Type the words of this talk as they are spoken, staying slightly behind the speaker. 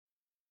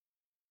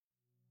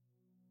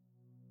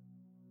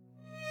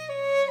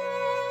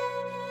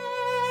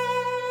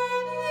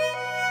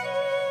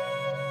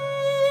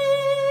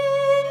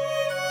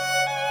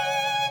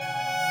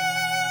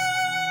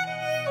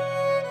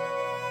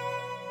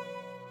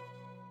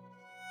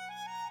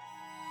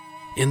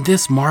In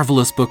this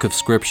marvelous book of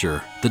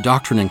Scripture, the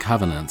Doctrine and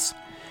Covenants,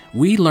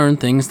 we learn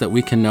things that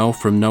we can know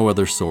from no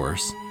other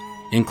source,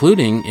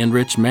 including, in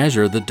rich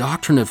measure, the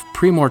doctrine of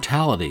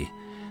premortality,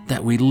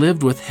 that we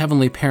lived with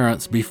heavenly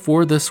parents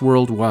before this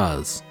world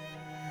was.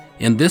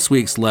 In this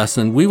week's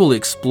lesson, we will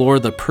explore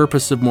the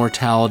purpose of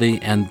mortality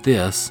and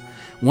this,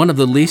 one of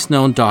the least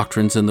known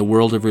doctrines in the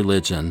world of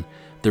religion,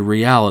 the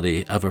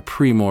reality of a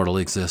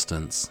premortal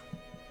existence.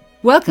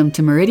 Welcome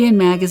to Meridian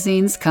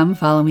Magazine's Come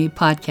Follow Me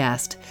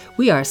podcast.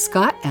 We are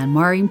Scott and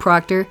Maureen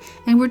Proctor,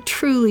 and we're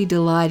truly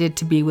delighted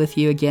to be with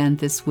you again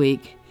this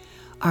week.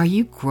 Are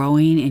you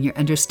growing in your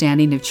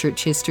understanding of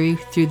church history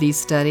through these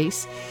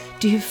studies?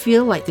 Do you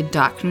feel like the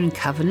Doctrine and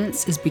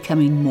Covenants is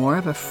becoming more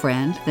of a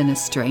friend than a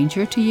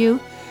stranger to you?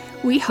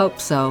 We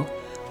hope so.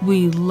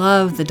 We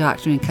love the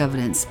Doctrine and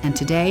Covenants, and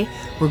today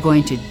we're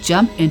going to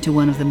jump into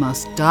one of the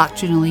most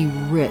doctrinally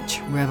rich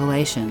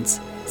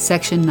revelations,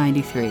 Section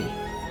 93.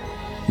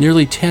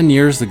 Nearly 10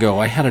 years ago,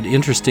 I had an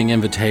interesting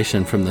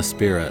invitation from the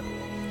Spirit.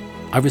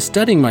 I was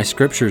studying my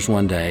scriptures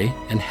one day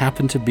and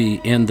happened to be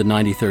in the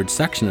 93rd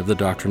section of the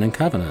Doctrine and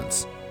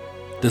Covenants.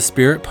 The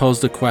Spirit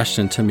posed a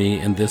question to me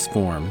in this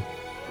form: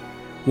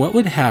 what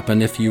would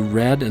happen if you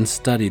read and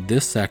studied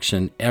this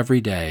section every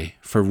day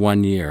for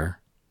 1 year?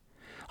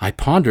 I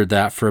pondered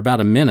that for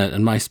about a minute,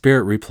 and my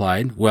spirit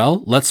replied,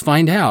 well, let's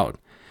find out.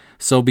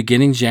 So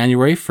beginning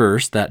January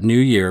 1st, that new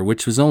year,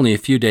 which was only a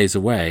few days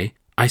away,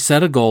 I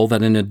set a goal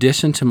that in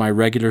addition to my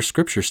regular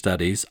scripture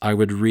studies, I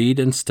would read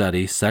and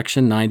study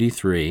Section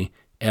 93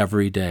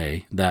 every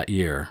day that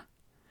year.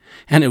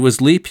 And it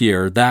was leap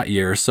year that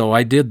year, so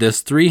I did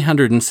this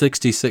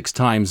 366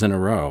 times in a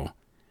row.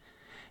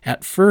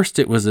 At first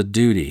it was a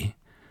duty,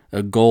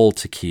 a goal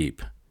to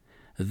keep.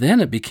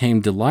 Then it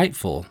became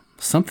delightful,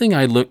 something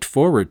I looked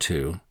forward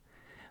to.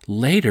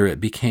 Later it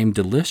became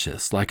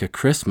delicious, like a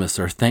Christmas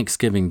or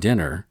Thanksgiving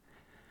dinner.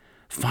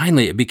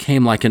 Finally, it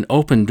became like an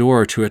open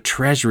door to a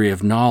treasury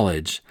of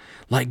knowledge,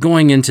 like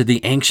going into the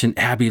ancient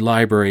Abbey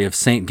Library of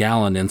St.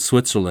 Gallen in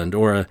Switzerland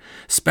or a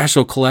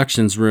special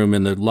collections room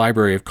in the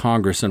Library of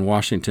Congress in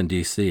Washington,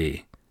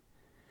 D.C.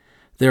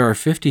 There are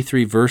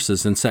 53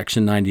 verses in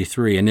Section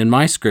 93, and in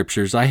my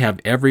scriptures I have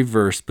every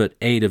verse but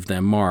 8 of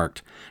them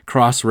marked,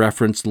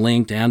 cross-referenced,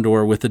 linked,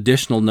 and/or with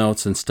additional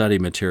notes and study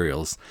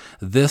materials.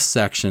 This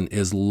section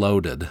is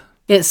loaded.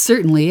 It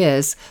certainly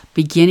is,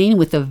 beginning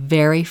with the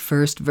very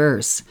first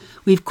verse.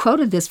 We've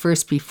quoted this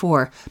verse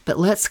before, but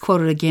let's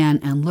quote it again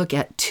and look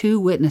at 2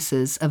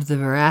 witnesses of the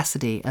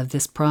veracity of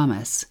this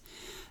promise.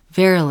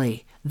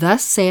 Verily,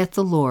 thus saith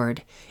the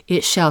Lord,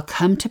 it shall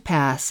come to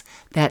pass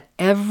that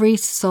every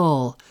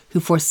soul who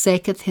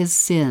forsaketh his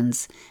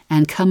sins,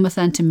 and cometh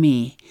unto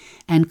me,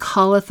 and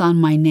calleth on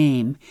my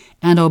name,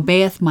 and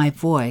obeyeth my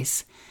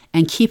voice,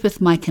 and keepeth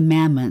my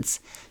commandments,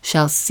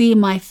 shall see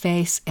my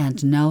face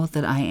and know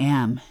that I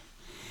am.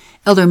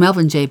 Elder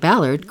Melvin J.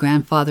 Ballard,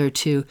 grandfather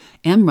to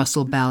M.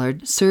 Russell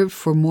Ballard, served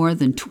for more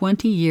than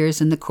 20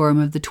 years in the Quorum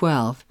of the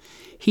 12.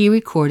 He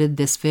recorded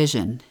this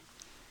vision.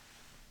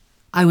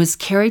 I was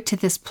carried to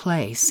this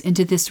place,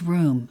 into this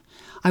room.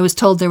 I was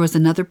told there was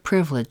another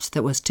privilege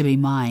that was to be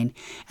mine,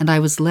 and I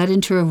was led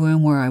into a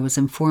room where I was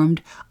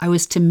informed I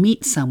was to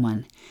meet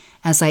someone.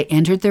 As I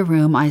entered the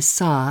room, I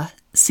saw,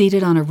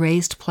 seated on a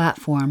raised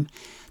platform,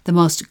 the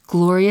most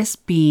glorious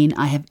being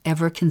I have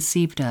ever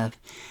conceived of,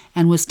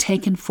 and was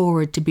taken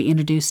forward to be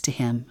introduced to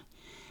him.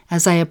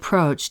 As I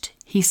approached,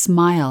 he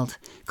smiled,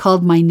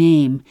 called my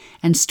name,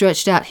 and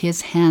stretched out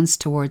his hands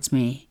towards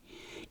me.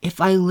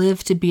 If I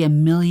live to be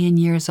 1,000,000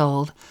 years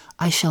old,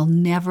 I shall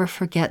never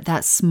forget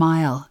that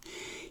smile.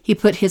 He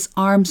put his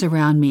arms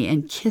around me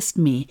and kissed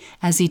me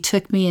as he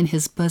took me in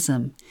his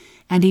bosom,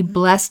 and he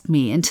blessed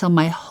me until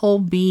my whole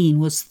being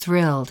was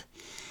thrilled.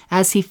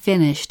 As he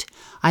finished,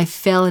 I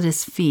fell at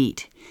his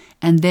feet,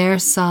 and there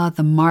saw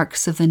the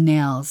marks of the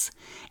nails,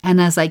 and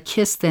as I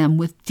kissed them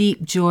with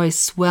deep joy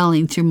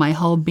swelling through my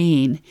whole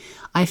being,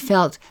 I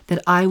felt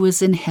that I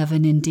was in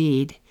heaven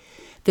indeed.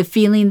 The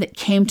feeling that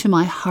came to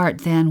my heart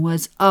then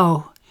was,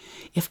 oh,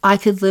 if I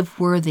could live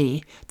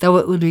worthy, though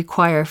it would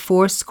require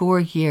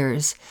 80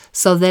 years,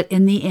 so that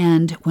in the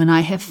end, when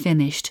I have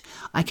finished,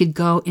 I could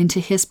go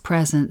into his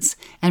presence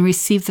and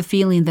receive the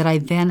feeling that I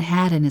then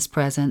had in his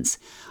presence,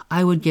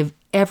 I would give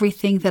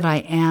everything that I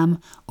am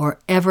or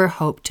ever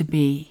hope to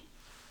be.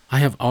 I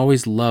have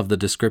always loved the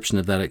description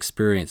of that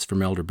experience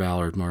from Elder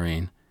Ballard,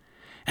 Maureen.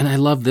 And I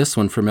love this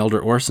one from Elder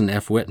Orson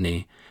F.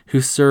 Whitney,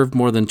 who served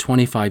more than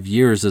 25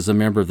 years as a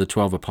member of the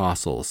 12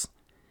 Apostles.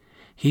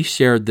 He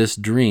shared this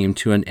dream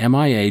to an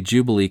MIA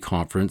Jubilee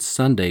Conference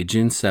Sunday,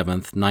 June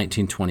 7th,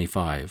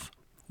 1925.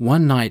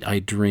 One night I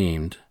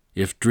dreamed,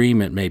 if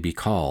dream it may be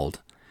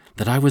called,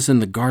 that I was in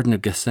the Garden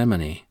of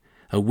Gethsemane,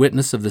 a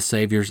witness of the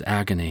Savior's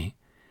agony.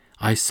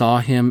 I saw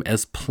him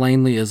as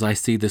plainly as I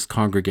see this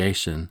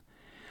congregation.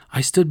 I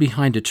stood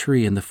behind a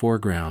tree in the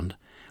foreground,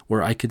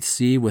 where I could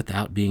see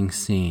without being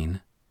seen.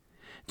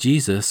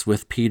 Jesus,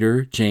 with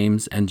Peter,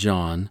 James, and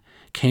John,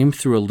 came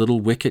through a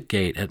little wicket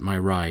gate at my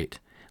right,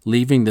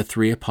 leaving the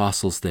 3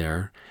 apostles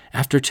there,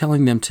 after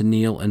telling them to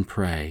kneel and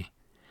pray.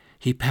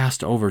 he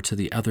passed over to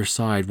the other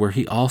side, where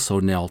he also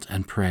knelt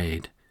and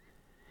prayed.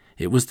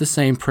 It was the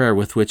same prayer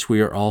with which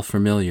we are all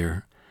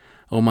familiar.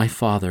 O my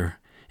Father,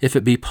 if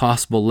it be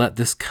possible, let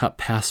this cup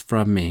pass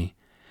from me.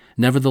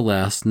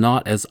 Nevertheless,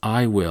 not as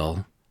I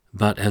will,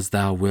 but as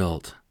thou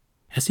wilt.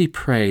 As he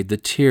prayed, the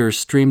tears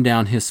streamed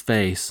down his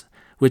face,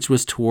 which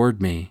was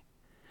toward me.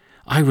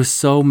 I was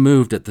so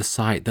moved at the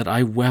sight that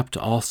I wept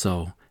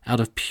also, out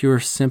of pure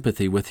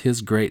sympathy with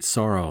his great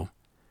sorrow.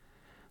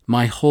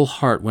 My whole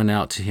heart went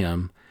out to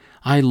him.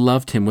 I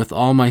loved him with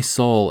all my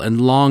soul,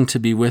 and longed to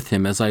be with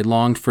him as I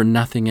longed for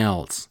nothing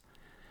else.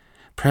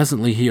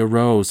 Presently he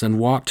arose and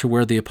walked to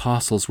where the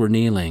apostles were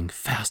kneeling,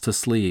 fast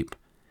asleep.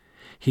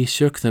 He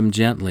shook them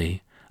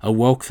gently,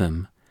 awoke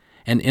them,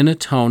 and in a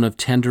tone of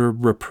tender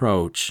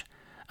reproach,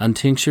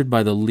 untinctured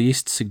by the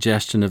least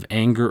suggestion of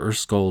anger or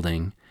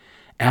scolding,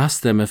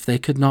 asked them if they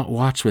could not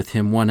watch with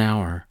him 1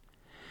 hour.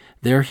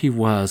 There he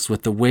was,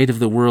 with the weight of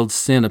the world's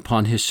sin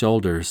upon his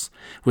shoulders,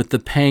 with the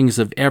pangs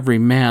of every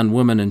man,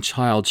 woman, and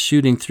child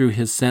shooting through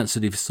his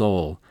sensitive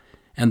soul,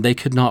 and they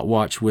could not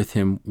watch with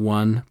him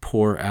 1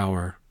 poor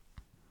hour.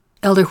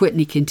 Elder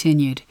Whitney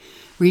continued,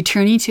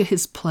 returning to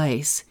his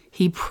place,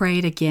 he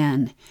prayed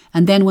again,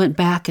 and then went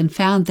back and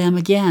found them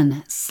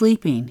again,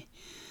 sleeping.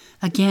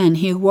 Again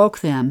he awoke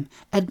them,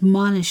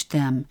 admonished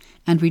them,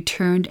 and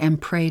returned and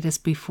prayed as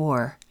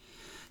before.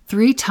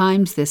 3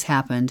 times this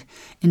happened,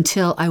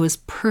 until I was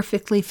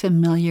perfectly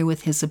familiar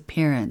with his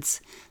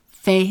appearance,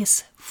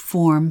 face,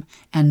 form,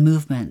 and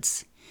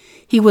movements.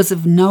 He was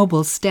of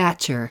noble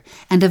stature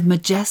and of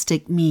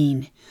majestic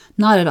mien,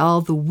 not at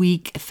all the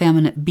weak,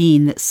 effeminate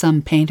being that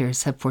some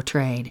painters have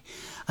portrayed,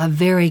 a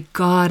very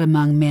god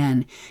among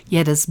men,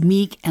 yet as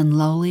meek and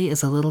lowly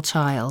as a little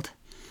child.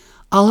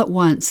 All at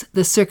once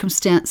the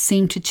circumstance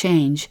seemed to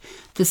change,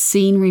 the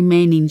scene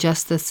remaining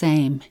just the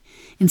same.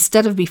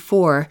 Instead of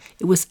before,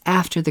 it was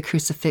after the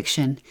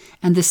crucifixion,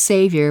 and the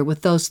Savior,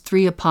 with those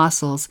 3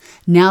 apostles,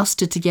 now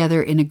stood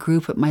together in a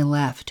group at my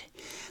left.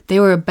 They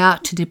were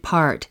about to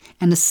depart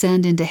and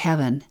ascend into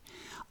heaven.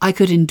 I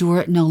could endure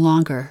it no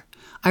longer.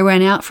 I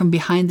ran out from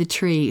behind the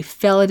tree,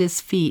 fell at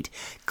his feet,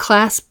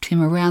 clasped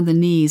him around the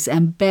knees,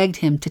 and begged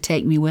him to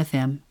take me with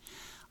him.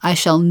 I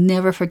shall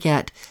never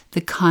forget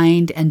the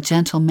kind and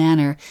gentle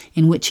manner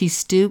in which he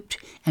stooped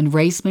and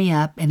raised me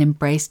up and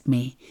embraced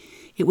me.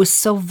 It was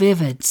so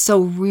vivid, so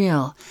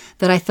real,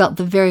 that I felt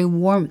the very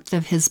warmth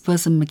of his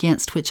bosom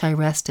against which I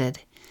rested.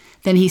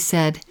 Then he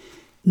said,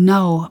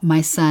 "No,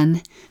 my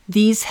son,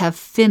 these have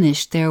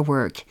finished their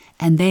work,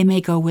 and they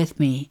may go with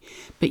me,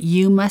 but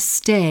you must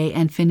stay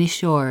and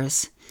finish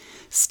yours."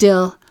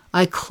 Still,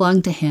 I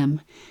clung to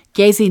him,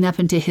 gazing up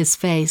into his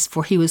face,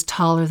 for he was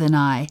taller than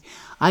I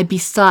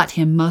besought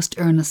him most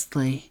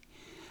earnestly,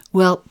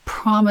 "Well,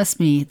 promise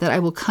me that I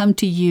will come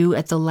to you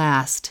at the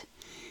last."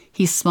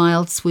 He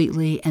smiled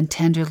sweetly and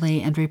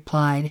tenderly and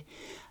replied,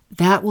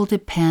 "That will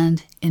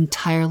depend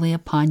entirely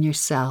upon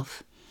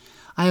yourself."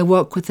 I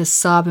awoke with a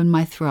sob in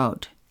my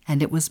throat,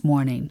 and it was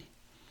morning.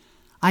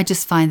 I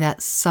just find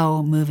that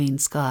so moving,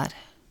 Scott.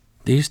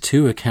 These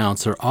 2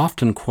 accounts are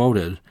often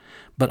quoted,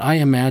 but I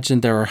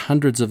imagine there are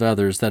hundreds of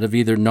others that have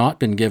either not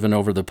been given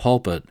over the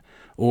pulpit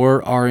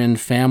or are in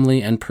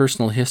family and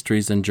personal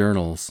histories and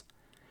journals.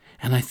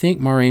 And I think,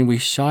 Maureen, we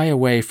shy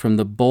away from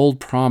the bold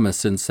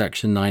promise in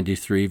section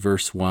 93,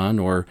 verse 1,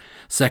 or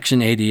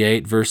section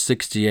 88, verse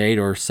 68,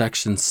 or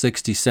section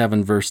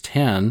 67, verse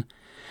 10,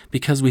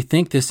 because we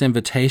think this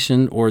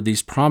invitation or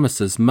these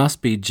promises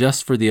must be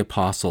just for the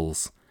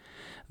apostles.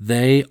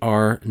 They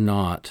are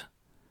not.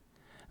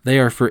 They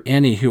are for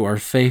any who are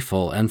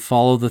faithful and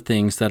follow the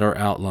things that are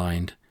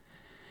outlined.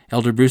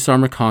 Elder Bruce R.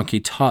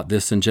 McConkie taught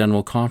this in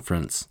General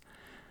Conference.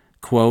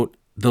 Quote,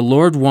 "The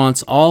Lord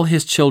wants all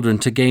His children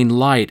to gain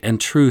light and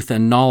truth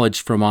and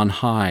knowledge from on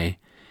high.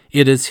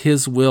 It is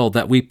His will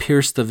that we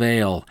pierce the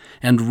veil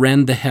and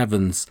rend the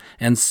heavens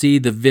and see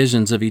the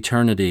visions of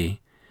eternity.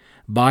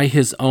 By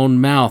His own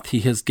mouth He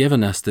has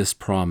given us this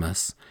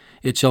promise.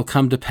 It shall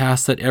come to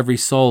pass that every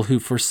soul who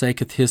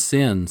forsaketh his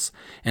sins,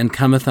 and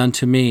cometh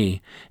unto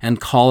me,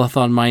 and calleth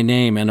on my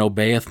name, and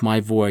obeyeth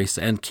my voice,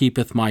 and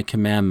keepeth my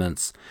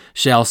commandments,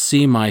 shall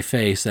see my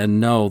face,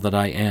 and know that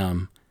I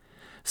am.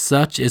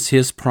 Such is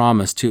His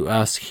promise to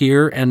us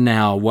here and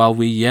now, while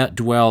we yet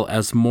dwell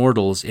as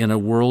mortals in a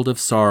world of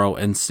sorrow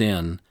and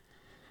sin.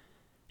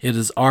 It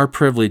is our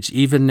privilege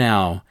even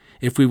now,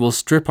 if we will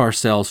strip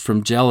ourselves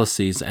from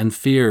jealousies and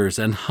fears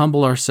and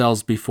humble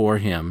ourselves before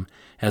Him,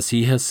 as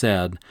He has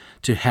said,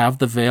 to have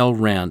the veil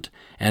rent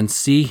and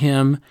see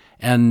Him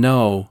and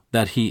know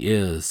that He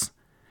is.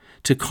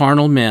 To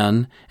carnal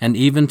men, and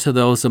even to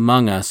those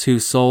among us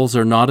whose souls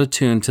are not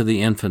attuned to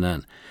the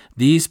infinite,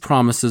 these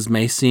promises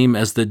may seem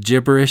as the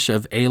gibberish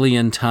of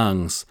alien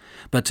tongues,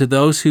 but to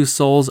those whose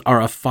souls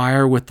are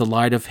afire with the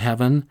light of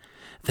heaven,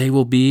 they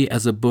will be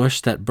as a bush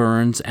that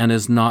burns and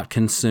is not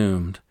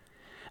consumed.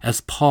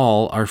 As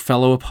Paul, our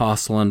fellow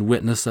apostle and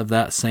witness of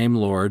that same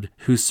Lord,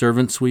 whose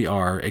servants we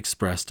are,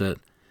 expressed it,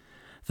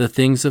 "The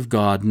things of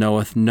God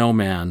knoweth no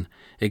man,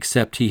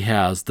 except he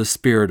has the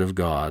Spirit of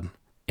God."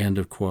 End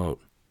of quote.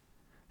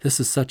 This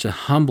is such a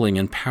humbling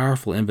and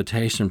powerful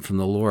invitation from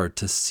the Lord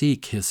to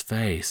seek His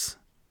face.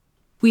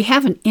 We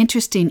have an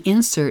interesting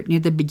insert near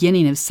the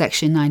beginning of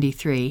section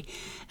 93,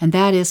 and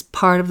that is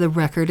part of the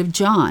record of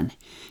John.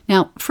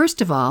 Now,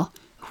 first of all,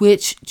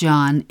 which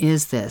John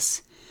is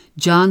this?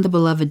 John the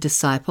beloved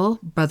disciple,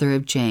 brother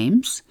of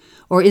James?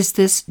 Or is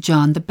this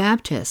John the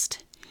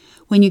Baptist?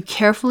 When you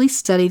carefully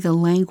study the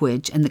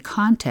language and the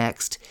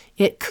context,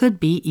 it could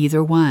be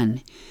either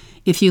one.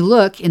 If you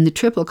look in the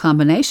triple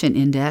combination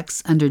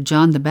index under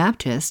John the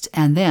Baptist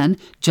and then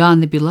John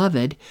the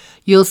Beloved,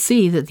 you'll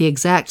see that the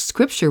exact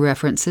scripture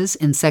references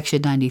in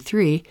section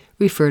 93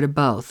 refer to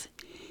both.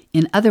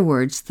 In other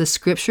words, the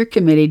Scripture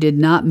Committee did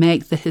not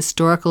make the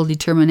historical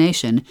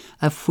determination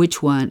of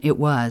which one it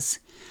was.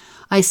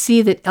 I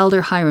see that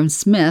Elder Hiram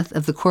Smith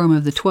of the Quorum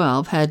of the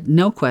 12 had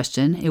no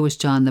question it was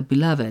John the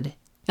Beloved.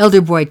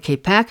 Elder Boyd K.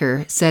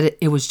 Packer said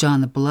it was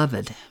John the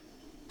Beloved.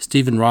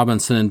 Stephen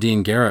Robinson and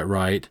Dean Garrett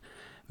write,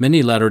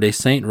 many Latter-day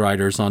Saint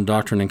writers on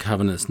Doctrine and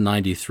Covenants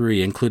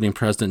 93, including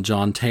President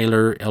John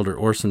Taylor, Elder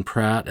Orson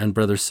Pratt, and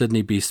Brother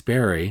Sidney B.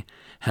 Sperry,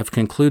 have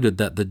concluded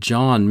that the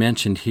John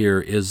mentioned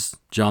here is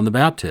John the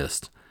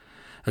Baptist.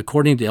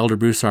 According to Elder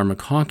Bruce R.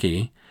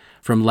 McConkie,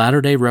 from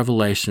Latter-day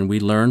Revelation we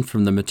learn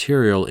from the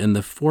material in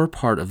the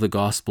forepart of the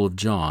Gospel of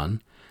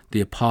John,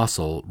 the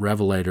Apostle,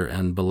 Revelator,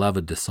 and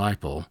Beloved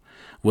Disciple,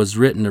 was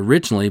written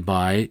originally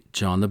by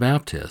John the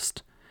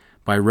Baptist.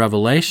 By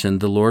revelation,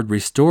 the Lord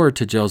restored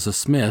to Joseph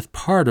Smith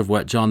part of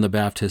what John the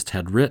Baptist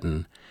had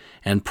written,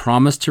 and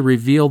promised to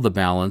reveal the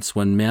balance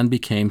when men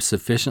became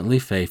sufficiently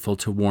faithful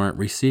to warrant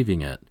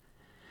receiving it.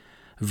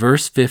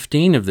 Verse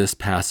 15 of this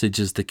passage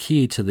is the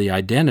key to the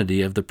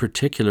identity of the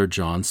particular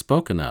John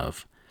spoken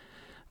of.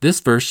 This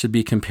verse should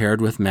be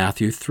compared with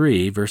Matthew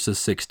 3, verses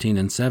 16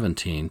 and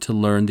 17, to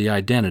learn the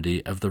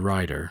identity of the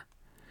writer.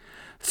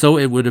 So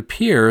it would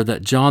appear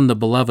that John the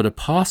beloved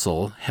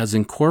apostle has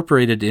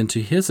incorporated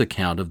into his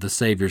account of the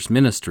Savior's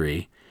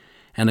ministry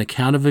an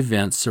account of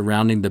events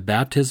surrounding the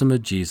baptism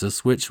of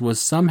Jesus which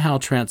was somehow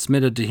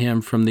transmitted to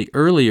him from the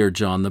earlier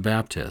John the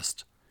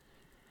Baptist.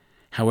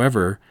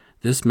 However,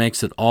 this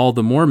makes it all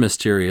the more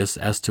mysterious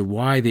as to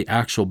why the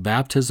actual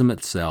baptism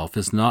itself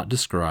is not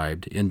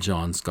described in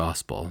John's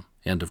Gospel.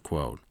 End of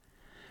quote.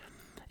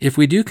 If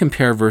we do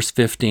compare verse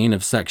 15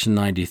 of section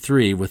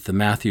 93 with the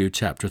Matthew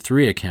chapter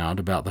 3 account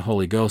about the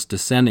Holy Ghost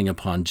descending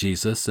upon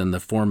Jesus in the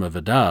form of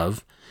a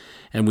dove,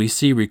 and we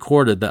see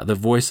recorded that the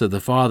voice of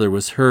the Father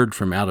was heard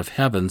from out of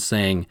heaven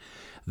saying,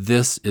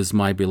 "This is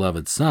my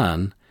beloved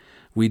Son,"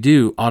 we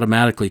do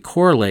automatically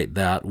correlate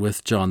that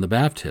with John the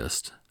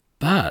Baptist.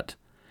 But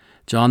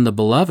John the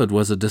Beloved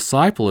was a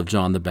disciple of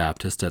John the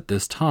Baptist at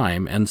this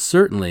time and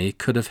certainly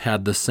could have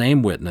had the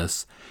same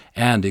witness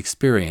and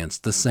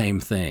experienced the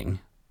same thing.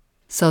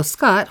 So,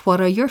 Scott, what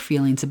are your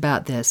feelings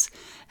about this?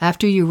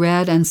 After you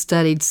read and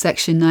studied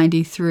section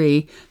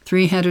 93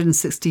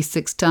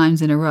 366 times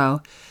in a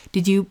row,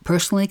 did you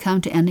personally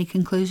come to any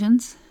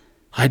conclusions?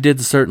 I did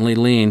certainly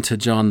lean to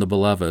John the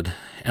Beloved,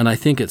 and I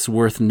think it's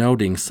worth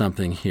noting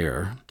something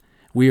here.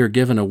 We are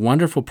given a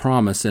wonderful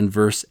promise in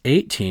verse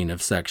 18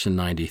 of section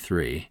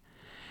 93.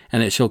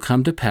 And it shall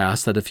come to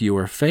pass that if you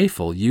are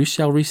faithful, you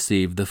shall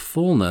receive the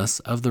fullness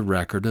of the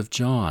record of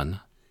John.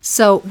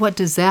 So what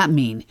does that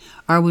mean?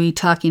 Are we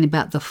talking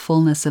about the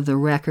fullness of the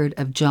record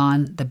of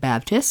John the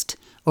Baptist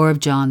or of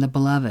John the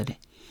Beloved?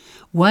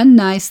 One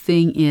nice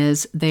thing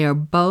is they are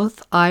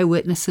both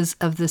eyewitnesses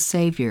of the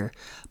Savior.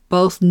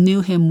 Both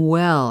knew him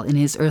well in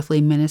his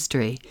earthly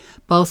ministry.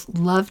 Both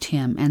loved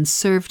him and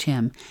served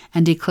him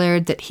and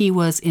declared that he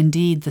was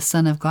indeed the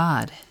Son of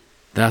God.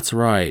 That's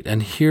right.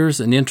 And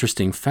here's an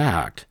interesting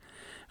fact.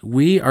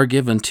 We are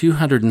given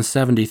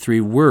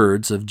 273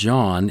 words of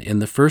John in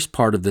the first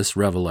part of this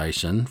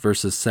revelation,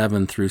 verses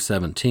 7 through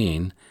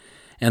 17,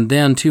 and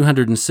then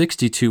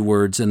 262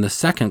 words in the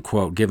second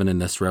quote given in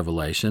this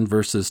revelation,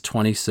 verses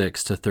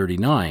 26 to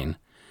 39.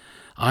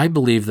 I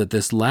believe that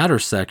this latter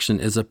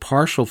section is a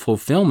partial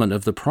fulfillment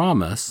of the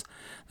promise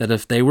that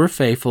if they were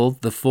faithful,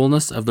 the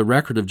fullness of the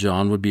record of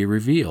John would be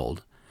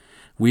revealed.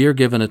 We are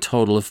given a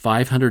total of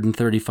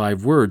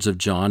 535 words of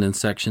John in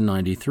section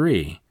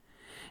 93.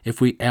 If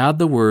we add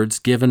the words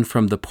given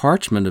from the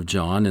parchment of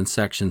John in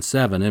section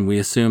 7, and we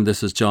assume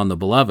this is John the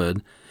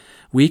Beloved,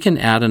 we can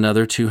add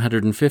another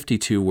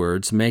 252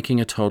 words,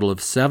 making a total of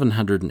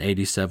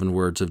 787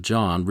 words of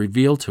John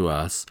revealed to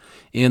us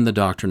in the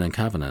Doctrine and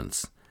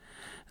Covenants.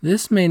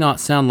 This may not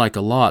sound like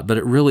a lot, but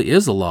it really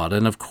is a lot,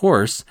 and of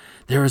course,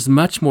 there is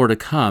much more to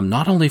come,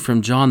 not only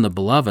from John the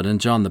Beloved and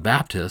John the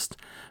Baptist,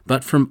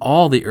 but from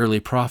all the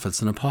early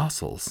prophets and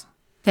apostles.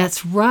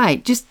 That's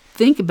right. Just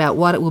think about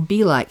what it will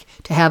be like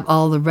to have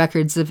all the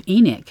records of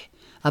Enoch.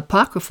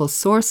 Apocryphal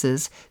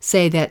sources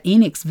say that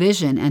Enoch's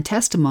vision and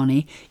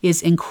testimony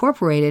is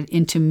incorporated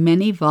into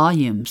many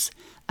volumes.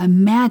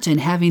 Imagine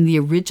having the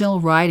original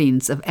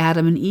writings of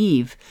Adam and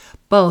Eve,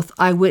 both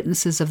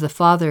eyewitnesses of the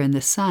Father and the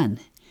Son.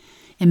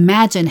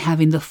 Imagine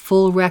having the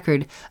full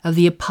record of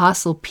the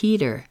Apostle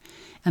Peter.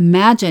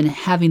 Imagine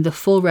having the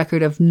full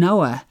record of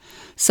Noah.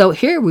 So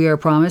here we are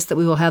promised that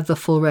we will have the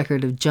full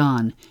record of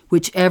John,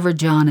 whichever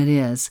John it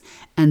is,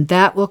 and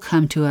that will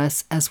come to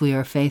us as we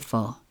are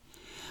faithful.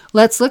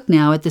 Let's look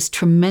now at this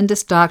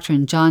tremendous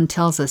doctrine John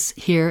tells us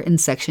here in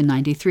section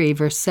 93,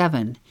 verse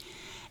 7.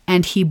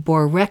 And he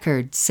bore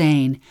record,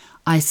 saying,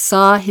 I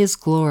saw his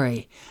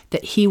glory,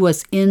 that he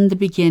was in the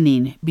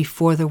beginning,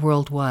 before the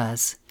world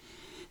was.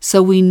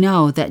 So we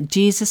know that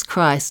Jesus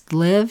Christ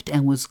lived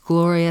and was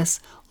glorious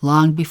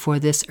long before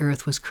this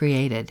earth was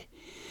created.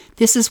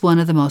 This is one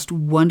of the most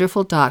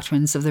wonderful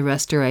doctrines of the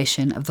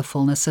restoration of the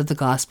fullness of the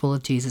gospel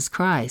of Jesus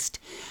Christ,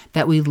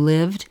 that we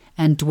lived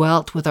and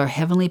dwelt with our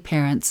heavenly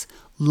parents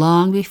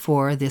long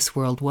before this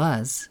world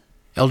was.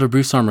 Elder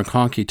Bruce R.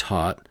 McConkie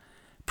taught,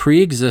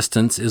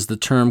 pre-existence is the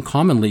term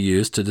commonly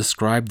used to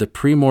describe the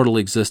premortal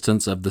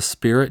existence of the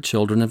spirit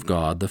children of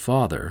God the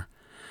Father.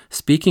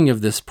 Speaking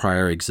of this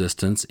prior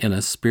existence in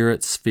a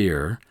spirit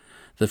sphere,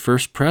 the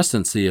first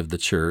presidency of the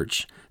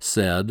Church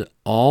said,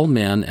 all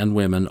men and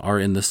women are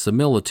in the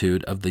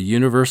similitude of the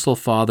universal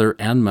Father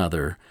and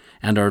Mother,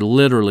 and are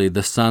literally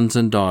the sons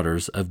and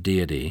daughters of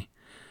deity.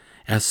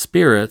 As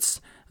spirits,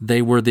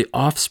 they were the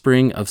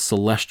offspring of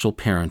celestial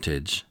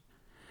parentage.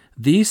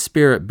 These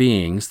spirit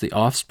beings, the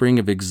offspring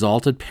of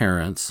exalted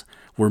parents,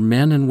 were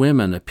men and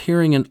women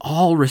appearing in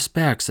all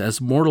respects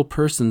as mortal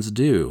persons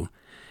do,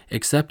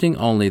 excepting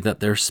only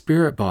that their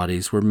spirit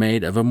bodies were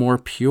made of a more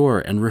pure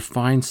and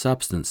refined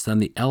substance than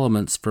the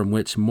elements from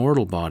which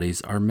mortal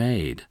bodies are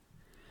made.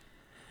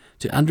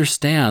 To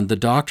understand the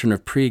doctrine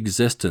of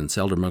pre-existence,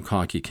 Elder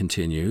McConkie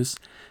continues,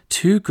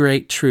 two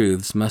great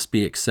truths must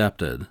be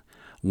accepted.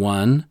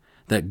 One,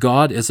 that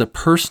God is a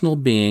personal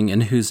being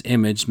in whose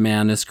image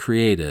man is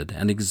created,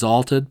 an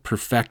exalted,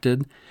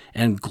 perfected,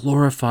 and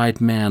glorified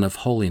man of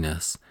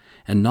holiness,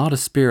 and not a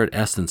spirit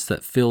essence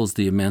that fills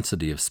the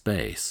immensity of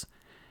space.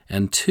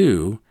 And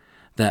two,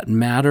 that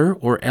matter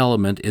or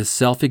element is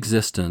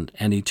self-existent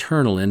and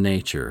eternal in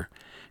nature,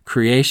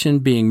 creation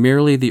being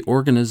merely the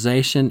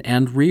organization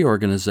and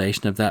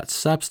reorganization of that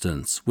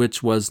substance,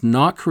 which was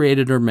not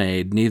created or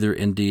made, neither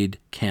indeed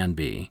can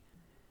be.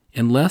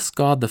 Unless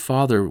God the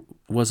Father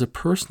was a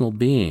personal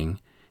being,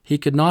 he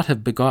could not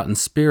have begotten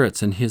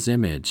spirits in his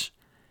image.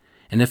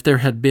 And if there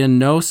had been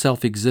no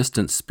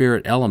self-existent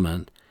spirit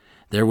element,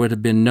 there would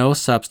have been no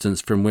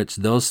substance from which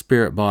those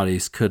spirit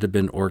bodies could have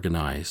been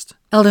organized.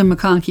 Elder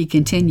McConkie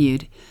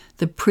continued,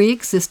 the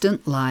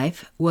pre-existent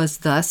life was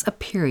thus a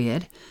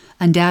period,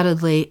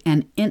 undoubtedly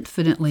an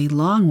infinitely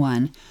long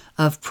one,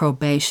 of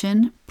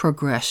probation,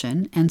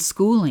 progression, and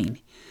schooling.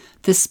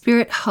 The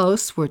spirit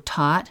hosts were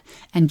taught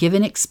and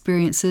given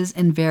experiences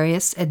in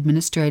various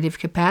administrative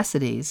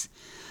capacities.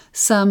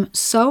 Some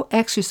so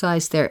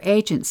exercised their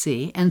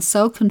agency and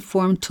so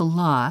conformed to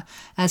law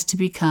as to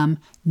become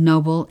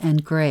noble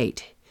and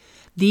great.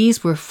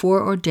 These were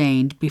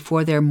foreordained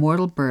before their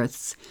mortal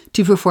births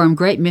to perform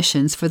great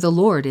missions for the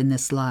Lord in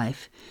this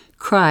life.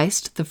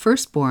 Christ, the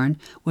firstborn,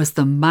 was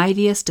the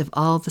mightiest of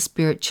all the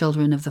spirit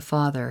children of the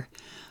Father.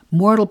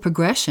 Mortal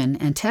progression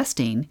and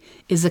testing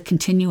is a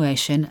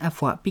continuation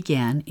of what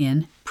began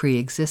in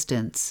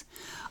pre-existence.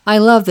 I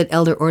love that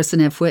Elder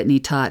Orson F. Whitney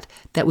taught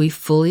that we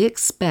fully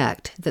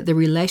expect that the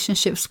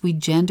relationships we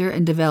gender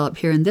and develop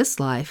here in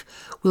this life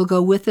will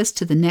go with us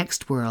to the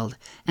next world,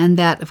 and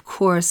that, of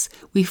course,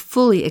 we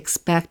fully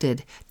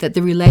expected that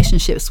the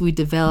relationships we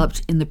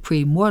developed in the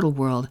pre-mortal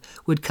world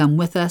would come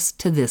with us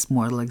to this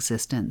mortal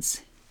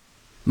existence.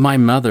 My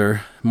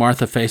mother,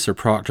 Martha Facer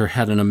Proctor,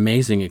 had an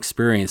amazing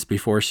experience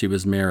before she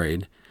was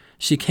married.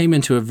 She came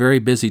into a very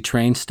busy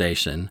train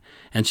station,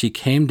 and she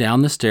came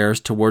down the stairs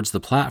towards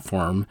the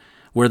platform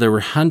where there were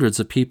hundreds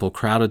of people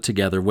crowded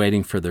together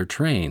waiting for their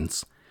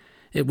trains.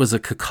 It was a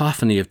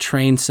cacophony of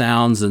train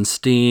sounds and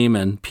steam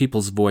and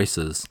people's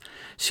voices.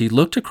 She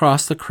looked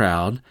across the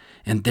crowd,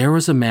 and there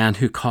was a man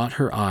who caught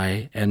her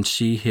eye, and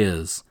she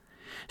his.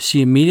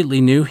 She immediately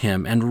knew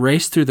him and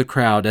raced through the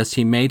crowd as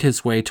he made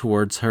his way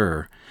towards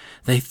her.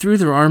 They threw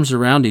their arms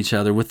around each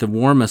other with the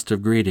warmest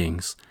of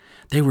greetings.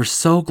 They were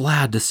so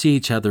glad to see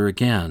each other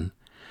again.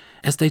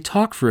 As they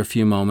talked for a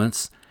few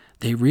moments,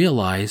 they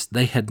realized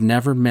they had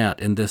never met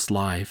in this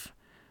life.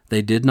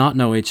 They did not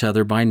know each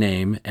other by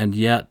name, and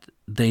yet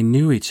they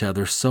knew each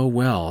other so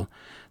well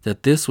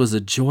that this was a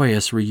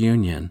joyous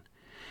reunion.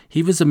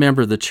 He was a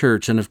member of the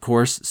church, and of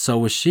course, so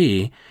was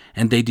she,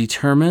 and they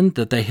determined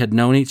that they had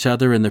known each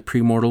other in the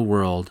premortal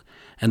world,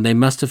 and they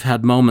must have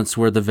had moments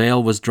where the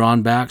veil was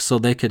drawn back so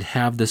they could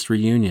have this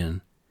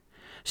reunion.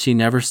 She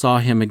never saw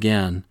him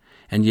again,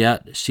 and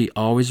yet she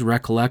always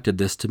recollected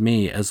this to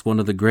me as one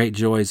of the great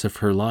joys of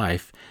her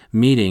life,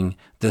 meeting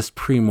this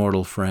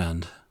premortal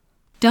friend.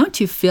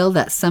 Don't you feel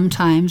that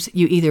sometimes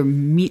you either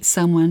meet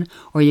someone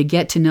or you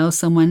get to know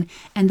someone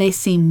and they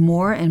seem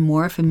more and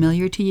more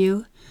familiar to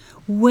you?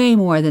 Way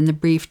more than the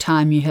brief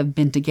time you have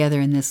been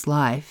together in this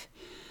life.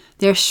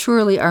 There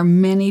surely are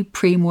many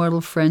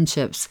premortal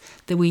friendships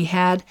that we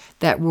had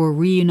that were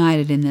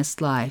reunited in this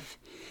life.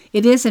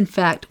 It is, in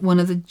fact, one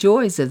of the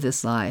joys of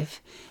this life,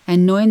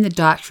 and knowing the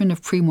doctrine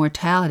of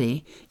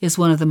premortality is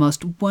one of the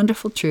most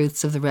wonderful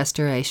truths of the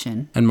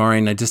restoration. And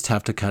Maureen, I just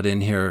have to cut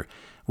in here.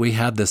 We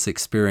had this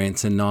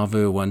experience in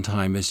Nauvoo one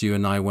time as you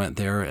and I went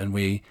there, and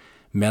we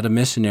met a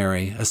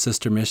missionary, a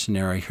sister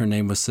missionary. Her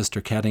name was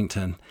Sister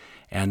Keddington,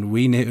 and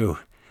we knew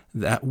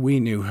that we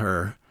knew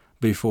her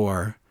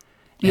before.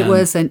 It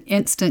was an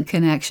instant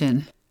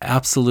connection.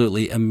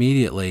 Absolutely,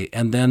 immediately.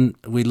 And then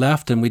we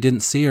left and we didn't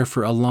see her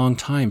for a long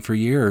time, for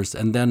years.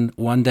 And then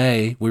one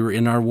day we were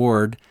in our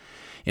ward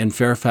in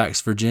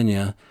Fairfax,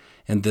 Virginia,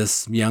 and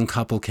this young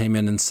couple came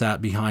in and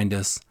sat behind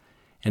us.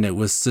 And it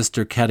was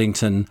Sister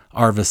Keddington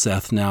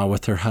Arviseth now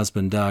with her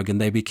husband Doug, and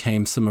they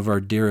became some of our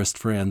dearest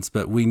friends.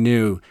 But we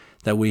knew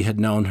that we had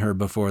known her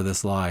before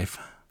this life.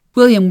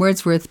 William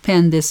Wordsworth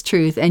penned this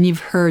truth, and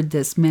you've heard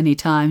this many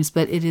times,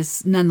 but it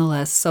is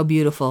nonetheless so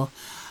beautiful.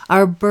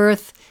 Our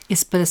birth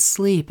is but a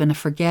sleep and a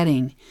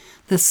forgetting.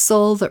 The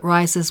soul that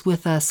rises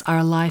with us,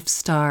 our life's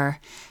star,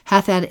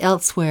 hath had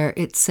elsewhere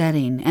its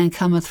setting, and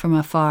cometh from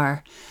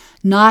afar.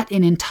 Not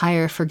in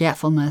entire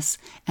forgetfulness,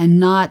 and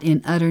not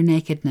in utter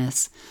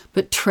nakedness,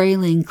 but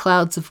trailing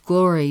clouds of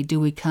glory do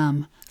we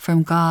come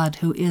from God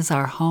who is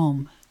our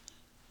home.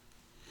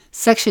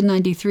 Section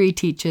 93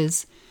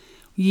 teaches,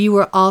 Ye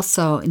were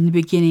also in the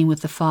beginning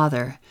with the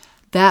Father,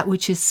 that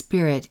which is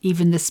spirit,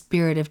 even the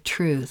Spirit of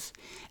truth.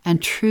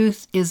 And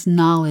truth is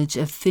knowledge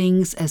of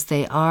things as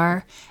they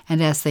are,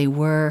 and as they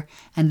were,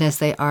 and as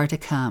they are to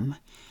come.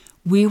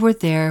 We were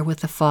there with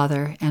the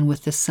Father and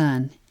with the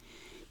Son.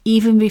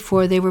 Even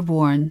before they were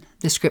born,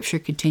 the Scripture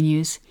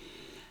continues,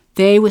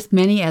 they with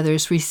many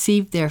others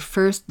received their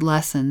first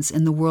lessons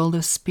in the world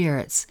of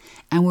spirits,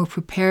 and were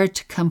prepared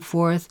to come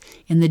forth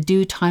in the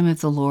due time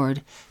of the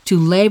Lord, to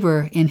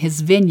labor in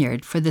his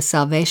vineyard for the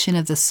salvation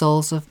of the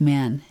souls of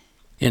men.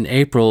 In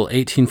April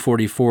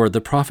 1844,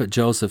 the prophet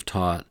Joseph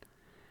taught,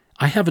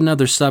 I have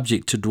another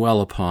subject to dwell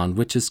upon,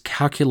 which is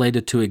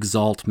calculated to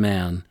exalt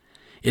man.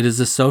 It is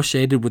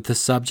associated with the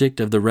subject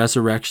of the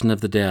resurrection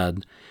of the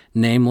dead,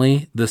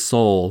 namely, the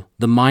soul,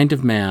 the mind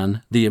of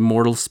man, the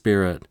immortal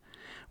spirit.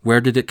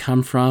 Where did it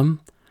come from?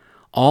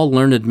 All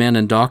learned men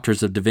and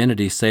doctors of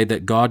divinity say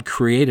that God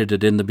created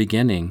it in the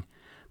beginning,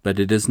 but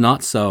it is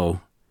not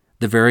so.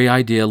 The very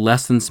idea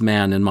lessens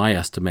man in my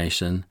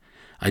estimation.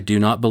 I do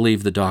not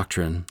believe the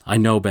doctrine. I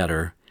know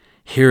better.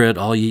 Hear it,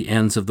 all ye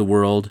ends of the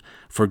world,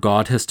 for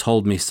God has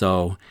told me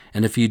so,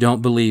 and if you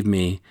don't believe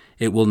me,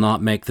 it will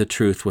not make the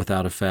truth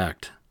without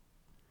effect.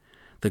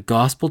 The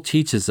gospel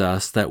teaches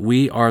us that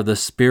we are the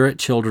spirit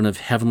children of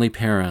heavenly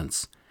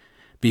parents.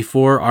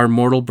 Before our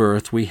mortal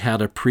birth, we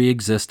had a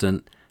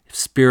pre-existent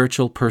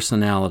spiritual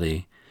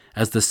personality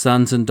as the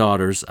sons and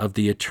daughters of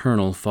the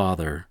eternal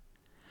Father.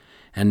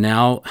 And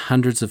now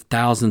hundreds of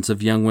thousands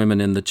of young women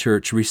in the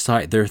church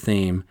recite their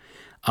theme,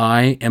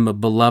 I am a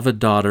beloved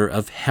daughter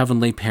of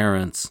heavenly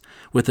parents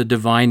with a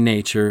divine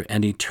nature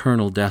and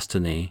eternal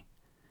destiny.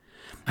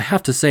 I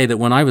have to say that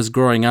when I was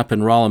growing up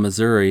in Rolla,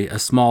 Missouri, a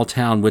small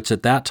town which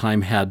at that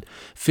time had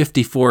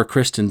 54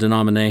 Christian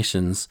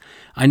denominations,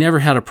 I never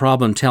had a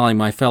problem telling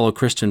my fellow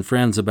Christian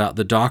friends about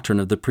the doctrine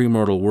of the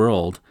premortal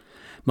world.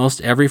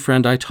 Most every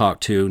friend I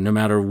talked to, no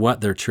matter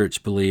what their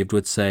church believed,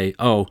 would say,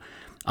 oh,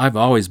 I've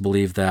always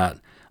believed that.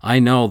 I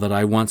know that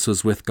I once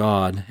was with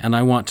God, and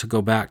I want to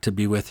go back to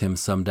be with Him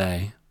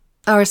someday.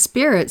 Our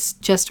spirits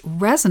just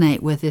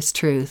resonate with this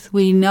truth.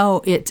 We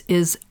know it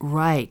is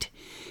right.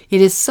 It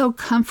is so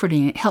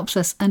comforting. It helps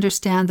us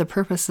understand the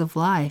purpose of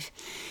life.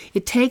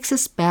 It takes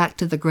us back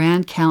to the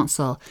grand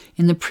council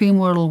in the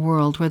premortal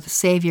world where the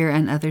Savior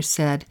and others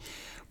said,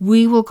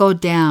 we will go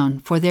down,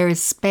 for there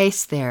is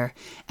space there,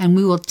 and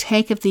we will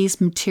take of these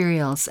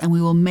materials, and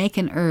we will make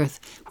an earth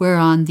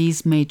whereon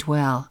these may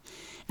dwell.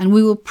 And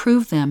we will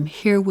prove them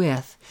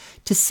herewith,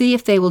 to see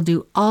if they will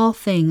do all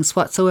things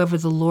whatsoever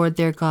the Lord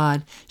their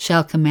God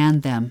shall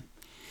command them.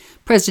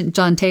 President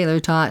John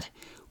Taylor taught,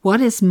 what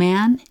is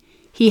man?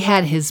 He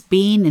had his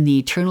being in the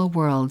eternal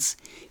worlds.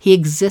 He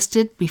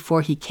existed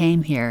before he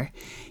came here.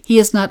 He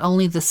is not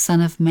only the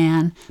Son of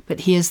Man,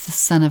 but he is the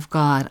Son of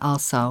God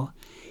also.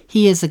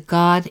 He is a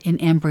God in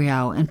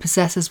embryo and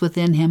possesses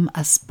within him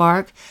a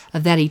spark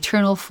of that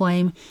eternal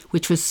flame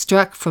which was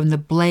struck from the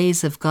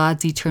blaze of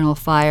God's eternal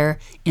fire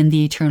in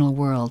the eternal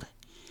world,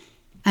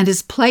 and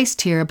is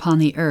placed here upon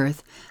the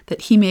earth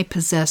that he may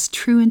possess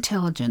true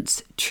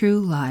intelligence, true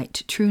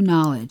light, true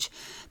knowledge,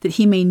 that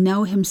he may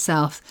know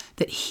himself,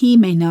 that he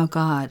may know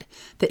God,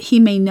 that he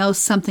may know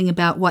something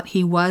about what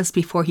he was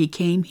before he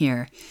came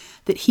here,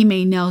 that he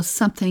may know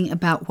something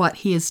about what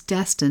he is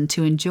destined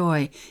to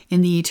enjoy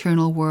in the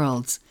eternal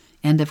worlds.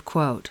 End of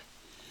quote.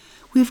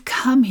 We've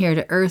come here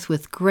to earth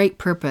with great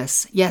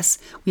purpose. Yes,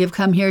 we have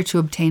come here to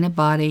obtain a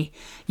body.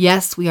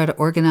 Yes, we are to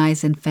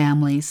organize in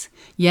families.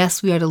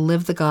 Yes, we are to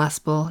live the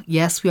gospel.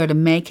 Yes, we are to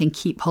make and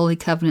keep holy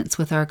covenants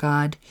with our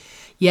God.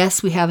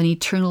 Yes, we have an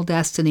eternal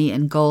destiny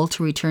and goal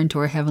to return to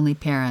our heavenly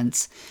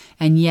parents.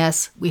 And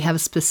yes, we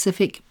have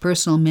specific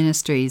personal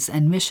ministries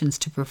and missions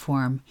to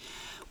perform.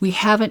 We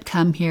haven't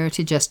come here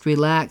to just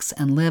relax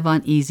and live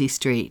on Easy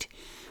Street.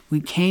 We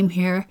came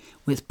here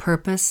with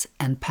purpose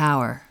and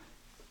power.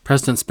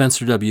 President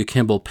Spencer W.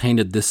 Kimball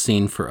painted this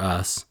scene for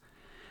us.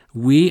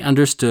 We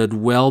understood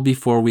well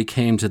before we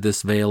came to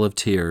this vale of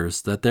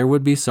tears that there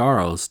would be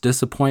sorrows,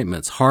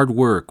 disappointments, hard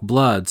work,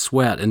 blood,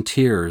 sweat, and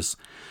tears.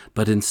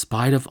 But in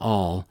spite of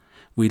all,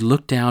 we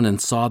looked down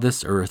and saw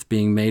this earth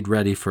being made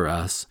ready for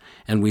us,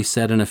 and we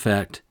said in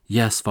effect,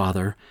 "Yes,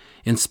 Father,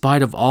 in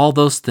spite of all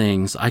those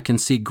things, I can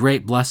see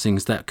great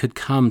blessings that could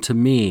come to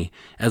me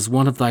as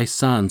one of thy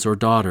sons or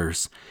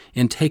daughters.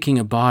 In taking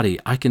a body,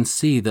 I can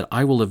see that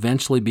I will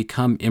eventually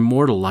become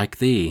immortal like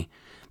thee,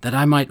 that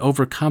I might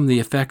overcome the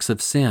effects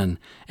of sin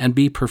and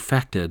be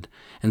perfected.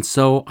 And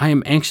so I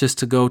am anxious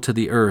to go to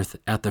the earth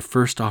at the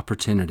first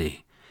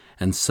opportunity."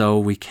 And so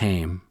we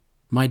came.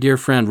 My dear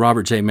friend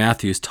Robert J.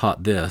 Matthews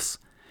taught this: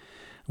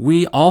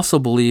 "We also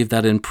believe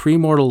that in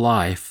premortal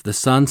life, the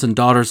sons and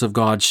daughters of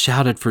God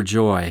shouted for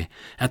joy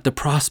at the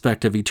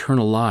prospect of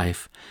eternal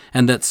life,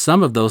 and that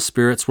some of those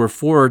spirits were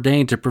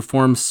foreordained to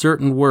perform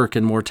certain work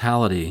in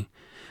mortality.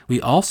 We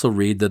also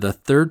read that a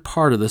third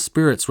part of the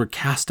spirits were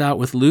cast out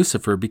with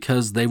Lucifer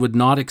because they would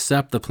not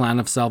accept the plan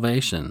of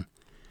salvation.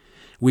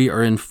 We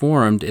are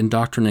informed in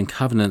Doctrine and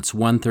Covenants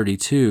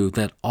 132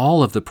 that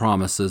all of the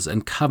promises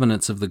and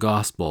covenants of the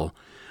gospel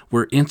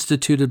were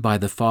instituted by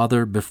the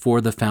Father before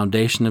the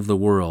foundation of the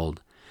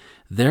world.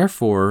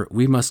 Therefore,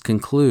 we must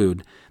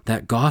conclude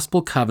that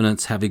gospel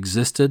covenants have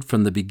existed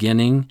from the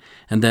beginning,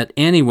 and that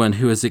anyone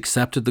who has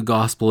accepted the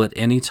gospel at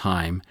any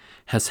time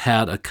has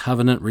had a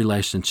covenant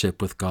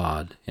relationship with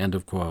God." End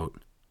of quote.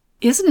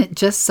 Isn't it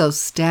just so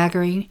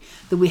staggering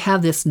that we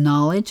have this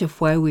knowledge of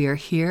why we are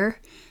here,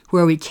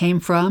 where we came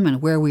from,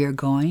 and where we are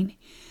going?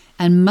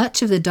 And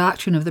much of the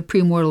doctrine of the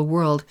premortal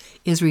world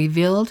is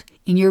revealed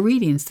in your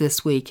readings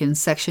this week in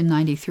Section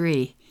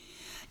 93.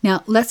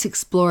 Now, let's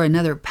explore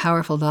another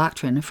powerful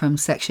doctrine from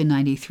Section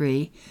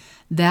 93,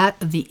 that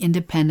of the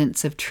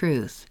independence of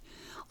truth.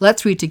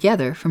 Let's read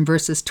together from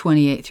verses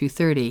 28 through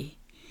 30.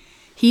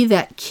 "He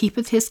that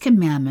keepeth his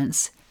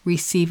commandments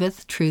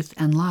receiveth truth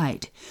and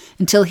light,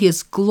 until he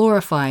is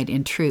glorified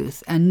in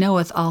truth and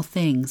knoweth all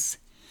things."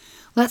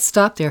 Let's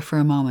stop there for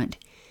a moment.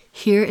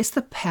 Here is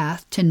the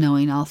path to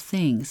knowing all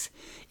things.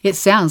 It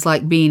sounds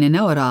like being a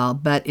know-it-all,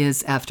 but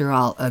is, after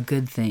all, a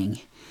good thing.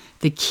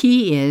 The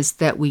key is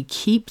that we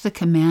keep the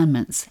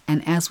commandments,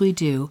 and as we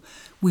do,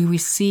 we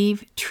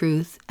receive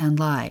truth and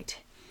light.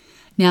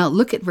 Now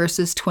look at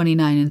verses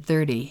 29 and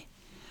 30.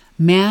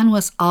 "Man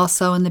was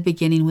also in the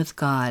beginning with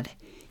God.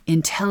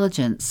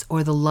 Intelligence,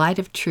 or the light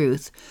of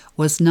truth,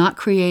 was not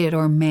created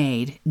or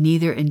made,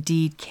 neither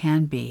indeed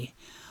can be.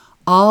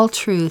 All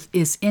truth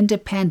is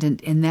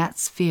independent in that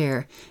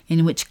sphere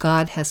in which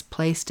God has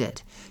placed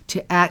it,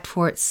 to act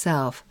for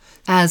itself,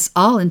 as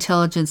all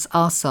intelligence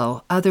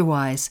also,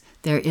 otherwise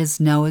there is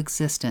no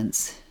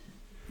existence."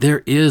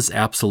 There is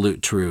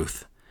absolute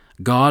truth.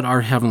 God,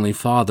 our Heavenly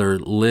Father,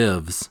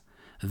 lives.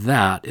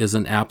 That is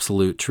an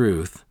absolute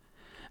truth.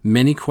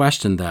 Many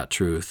question that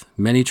truth.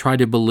 Many try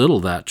to belittle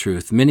that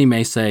truth. Many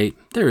may say,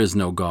 "There is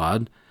no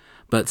God."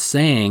 But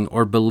saying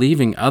or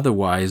believing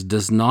otherwise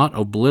does not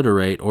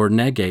obliterate or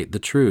negate the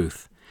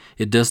truth.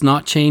 It does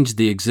not change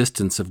the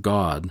existence of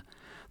God.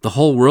 The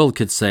whole world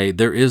could say,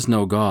 "There is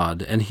no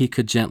God," and he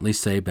could gently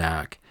say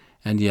back,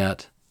 "And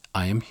yet,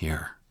 I am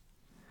here."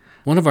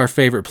 One of our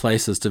favorite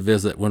places to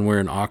visit when we're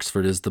in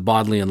Oxford is the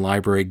Bodleian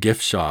Library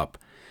gift shop.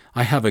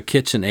 I have a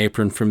kitchen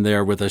apron from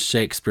there with a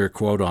Shakespeare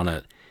quote on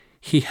it: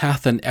 "He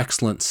hath an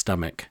excellent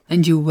stomach."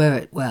 And you wear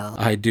it well.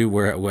 I do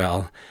wear it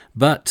well.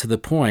 But to the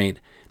point,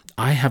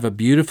 I have a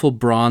beautiful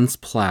bronze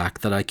plaque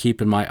that I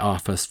keep in my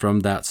office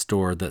from that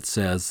store that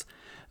says,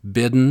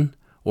 "Bidden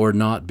or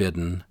not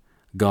bidden,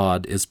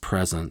 God is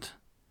present."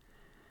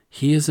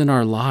 He is in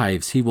our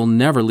lives. He will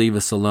never leave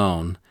us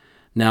alone.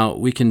 Now,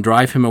 we can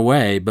drive him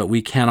away, but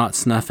we cannot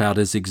snuff out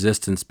his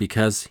existence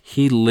because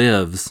he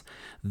lives.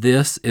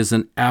 This is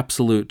an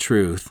absolute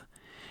truth.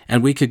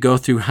 And we could go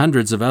through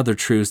hundreds of other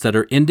truths that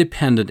are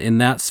independent in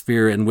that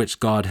sphere in which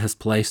God has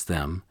placed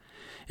them.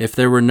 If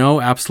there were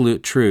no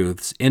absolute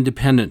truths,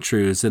 independent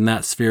truths in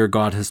that sphere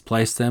God has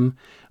placed them,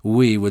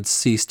 we would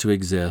cease to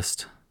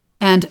exist.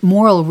 And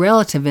moral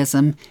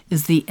relativism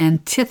is the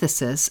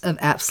antithesis of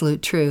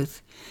absolute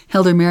truth.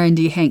 Elder Marion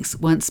D. Hanks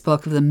once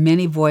spoke of the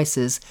many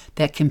voices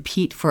that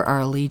compete for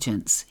our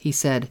allegiance. He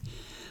said,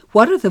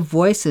 "What are the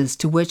voices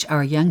to which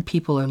our young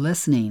people are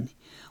listening?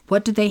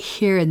 What do they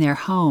hear in their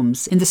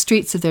homes, in the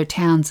streets of their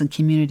towns and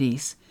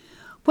communities?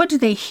 What do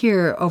they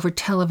hear over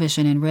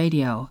television and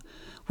radio?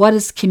 What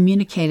is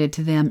communicated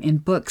to them in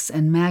books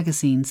and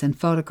magazines and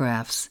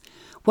photographs?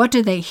 What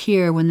do they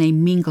hear when they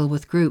mingle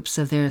with groups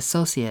of their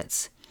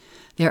associates?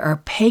 There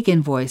are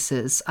pagan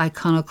voices,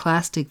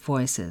 iconoclastic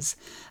voices,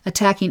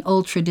 attacking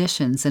old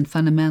traditions and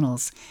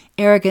fundamentals,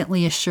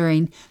 arrogantly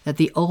assuring that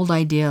the old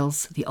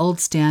ideals, the old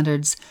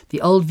standards,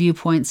 the old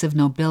viewpoints of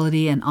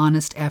nobility and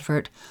honest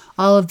effort,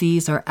 all of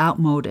these are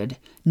outmoded,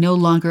 no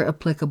longer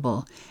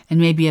applicable, and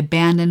may be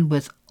abandoned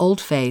with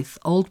old faith,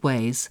 old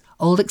ways,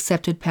 old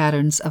accepted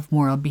patterns of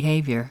moral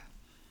behavior."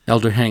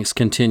 Elder Hanks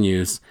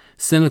continues,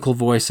 "Cynical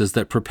voices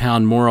that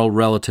propound moral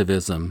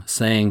relativism,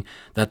 saying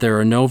that there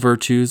are no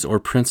virtues or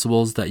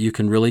principles that you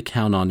can really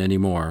count on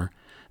anymore.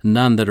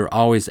 none that are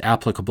always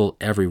applicable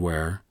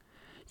everywhere.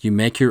 You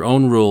make your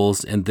own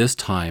rules in this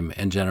time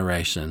and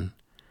generation.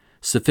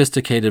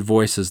 Sophisticated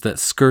voices that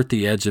skirt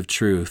the edge of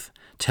truth,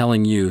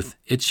 telling youth,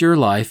 it's your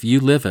life, you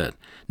live it.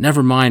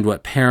 Never mind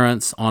what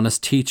parents,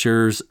 honest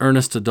teachers,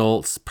 earnest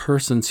adults,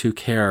 persons who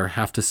care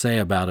have to say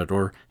about it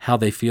or how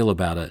they feel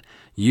about it.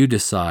 You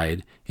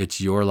decide,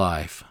 it's your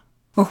life.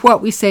 Or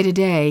what we say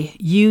today,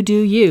 you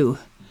do you.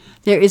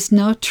 There is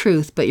no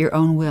truth but your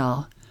own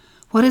will.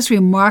 What is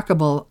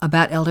remarkable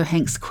about Elder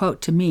Hank's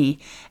quote to me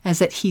is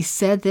that he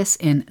said this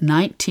in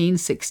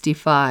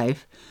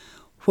 1965.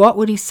 What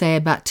would he say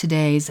about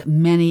today's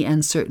many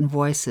uncertain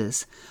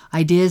voices,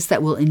 ideas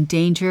that will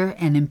endanger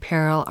and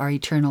imperil our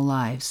eternal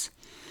lives?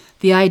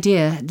 The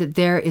idea that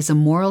there is a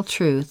moral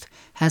truth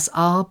has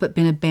all but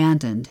been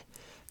abandoned.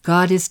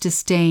 God is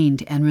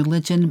disdained and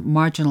religion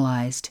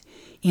marginalized.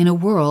 In a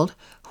world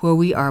where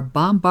we are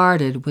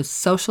bombarded with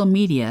social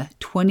media,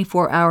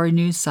 24-hour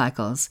news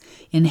cycles,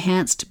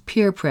 enhanced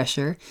peer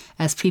pressure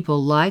as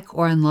people like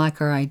or unlike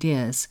our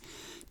ideas,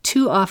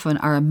 too often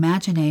our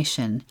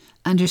imagination,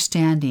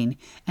 understanding,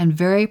 and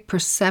very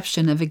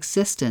perception of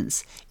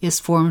existence is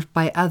formed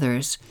by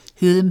others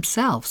who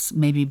themselves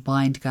may be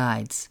blind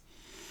guides.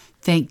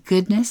 Thank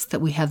goodness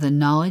that we have the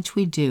knowledge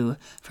we do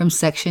from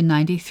Section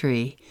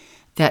 93,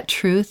 that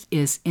truth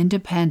is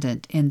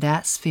independent in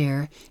that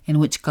sphere in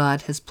which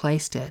God has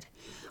placed it.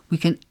 We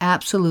can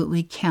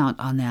absolutely count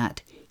on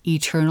that.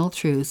 Eternal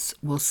truths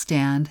will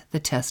stand the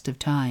test of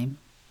time.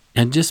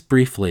 And just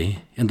briefly,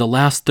 in the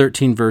last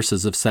 13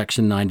 verses of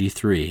Section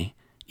 93,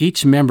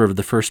 each member of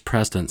the First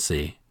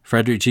Presidency,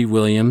 Frederick G.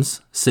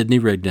 Williams, Sidney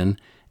Rigdon,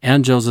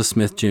 and Joseph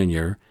Smith,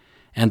 Jr.,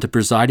 and the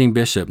presiding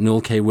bishop, Newell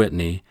K.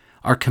 Whitney,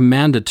 are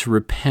commanded to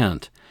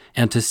repent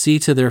and to see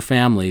to their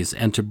families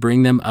and to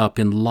bring them up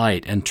in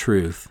light and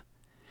truth.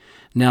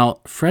 Now,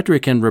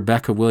 Frederick and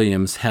Rebecca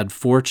Williams had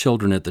 4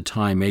 children at the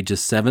time,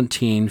 ages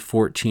 17,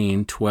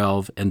 14,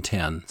 12, and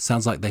 10.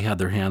 Sounds like they had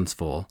their hands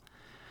full.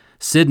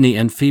 Sidney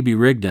and Phoebe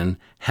Rigdon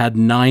had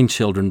 9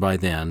 children by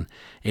then,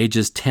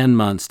 ages 10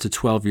 months to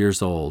 12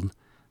 years old.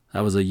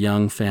 That was a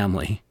young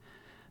family.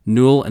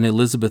 Newell and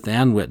Elizabeth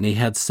Ann Whitney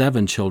had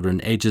 7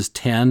 children, ages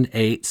 10,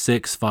 8,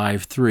 6,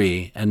 5,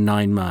 3, and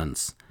 9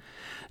 months.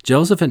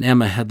 Joseph and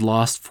Emma had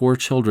lost 4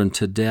 children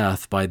to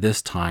death by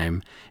this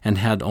time and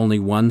had only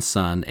 1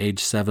 son, aged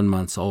 7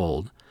 months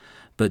old.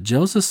 But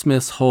Joseph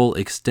Smith's whole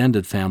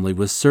extended family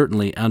was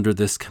certainly under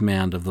this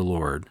command of the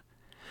Lord.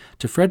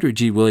 To Frederick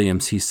G.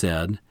 Williams he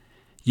said,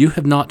 "You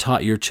have not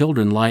taught your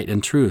children light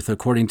and truth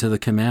according to the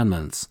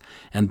commandments,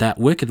 and that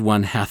wicked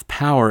one hath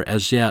power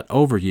as yet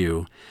over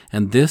you,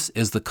 and this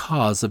is the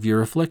cause of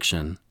your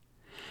affliction.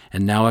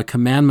 And now a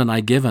commandment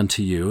I give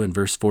unto you," in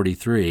verse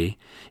 43,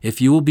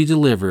 "if you will be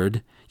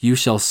delivered, you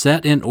shall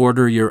set in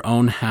order your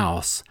own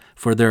house,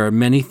 for there are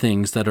many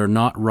things that are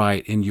not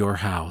right in your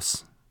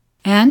house."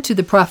 And to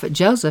the prophet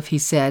Joseph he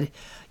said,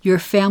 "Your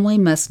family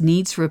must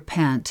needs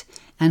repent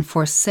and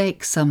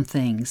forsake some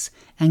things,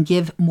 and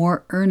give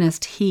more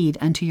earnest heed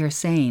unto your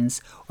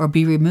sayings, or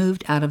be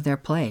removed out of their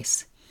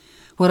place.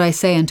 What I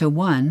say unto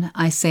one,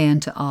 I say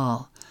unto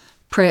all.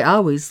 Pray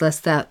always,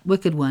 lest that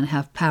wicked one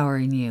have power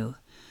in you."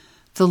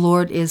 The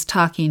Lord is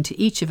talking to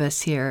each of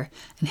us here,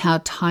 and how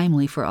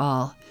timely for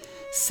all.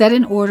 Set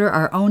in order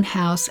our own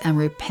house and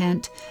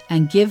repent,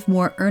 and give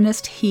more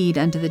earnest heed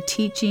unto the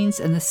teachings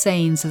and the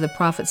sayings of the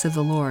prophets of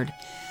the Lord.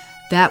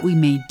 That we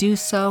may do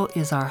so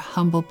is our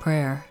humble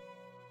prayer.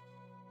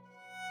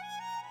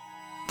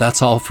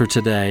 That's all for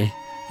today.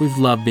 We've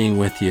loved being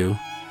with you.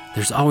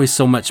 There's always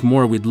so much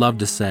more we'd love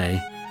to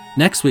say.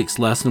 Next week's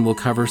lesson will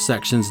cover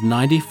sections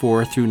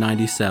 94 through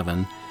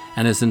 97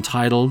 and is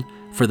entitled,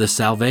 For the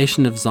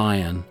Salvation of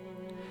Zion.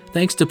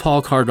 Thanks to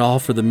Paul Cardall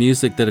for the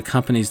music that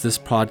accompanies this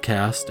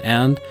podcast,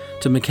 and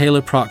to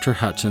Michaela Proctor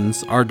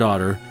Hutchins, our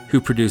daughter, who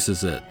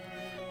produces it.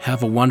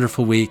 Have a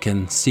wonderful week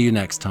and see you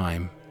next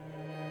time.